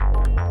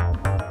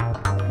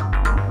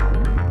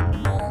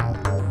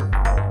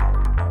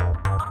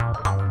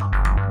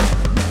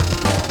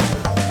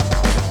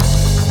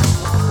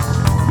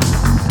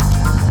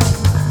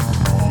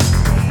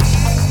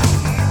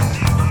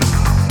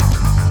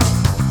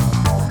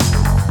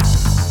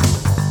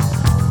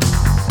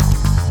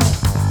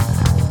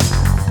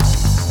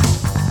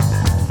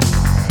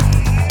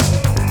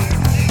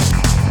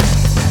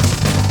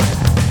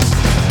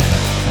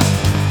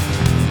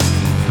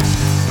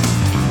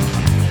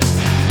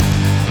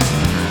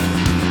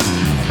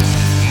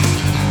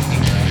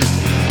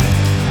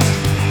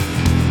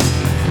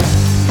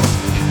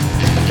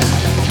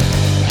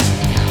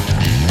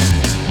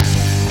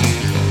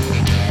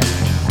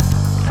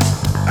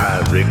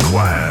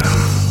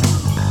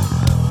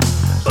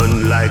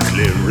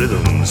unlikely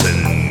rhythms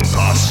and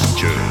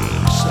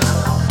postures.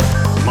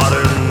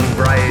 Modern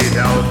bright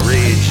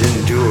outrage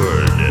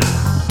endured,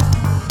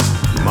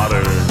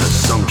 modern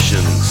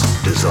assumptions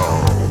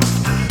dissolved.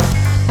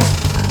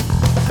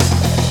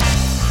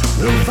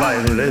 The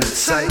violent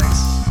sights,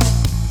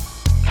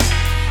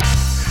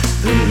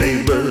 the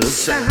labor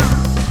sound,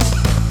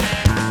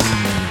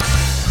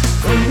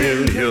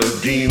 familiar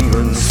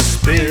demons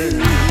spin,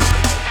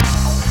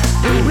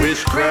 the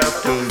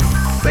witchcraft of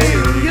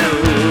failure.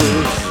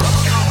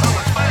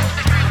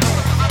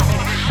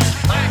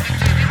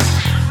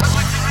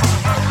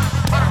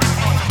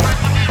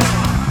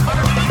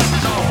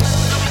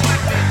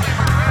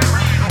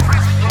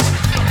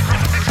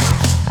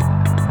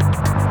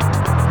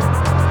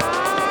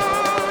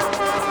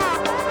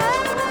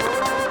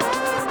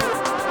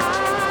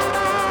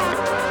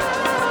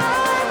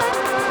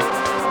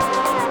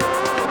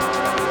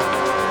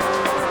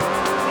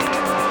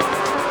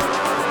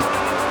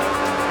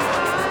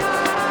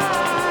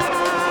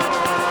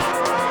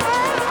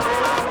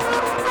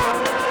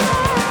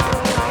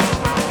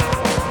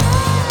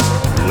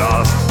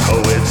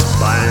 Poets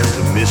bind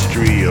the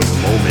mystery of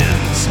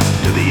moments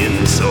to the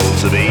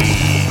insults of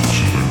age.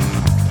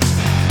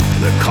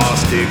 The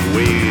caustic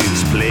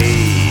waves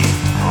play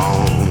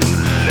on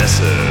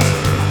lesser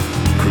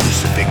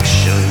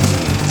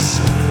crucifixions.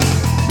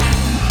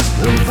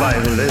 The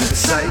violent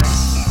sights,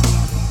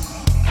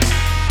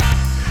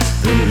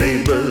 the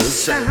labor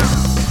sound,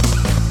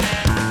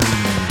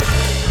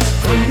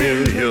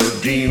 familiar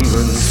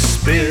demons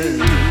spin,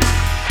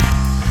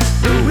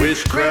 the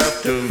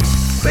witchcraft of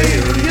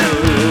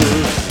failure.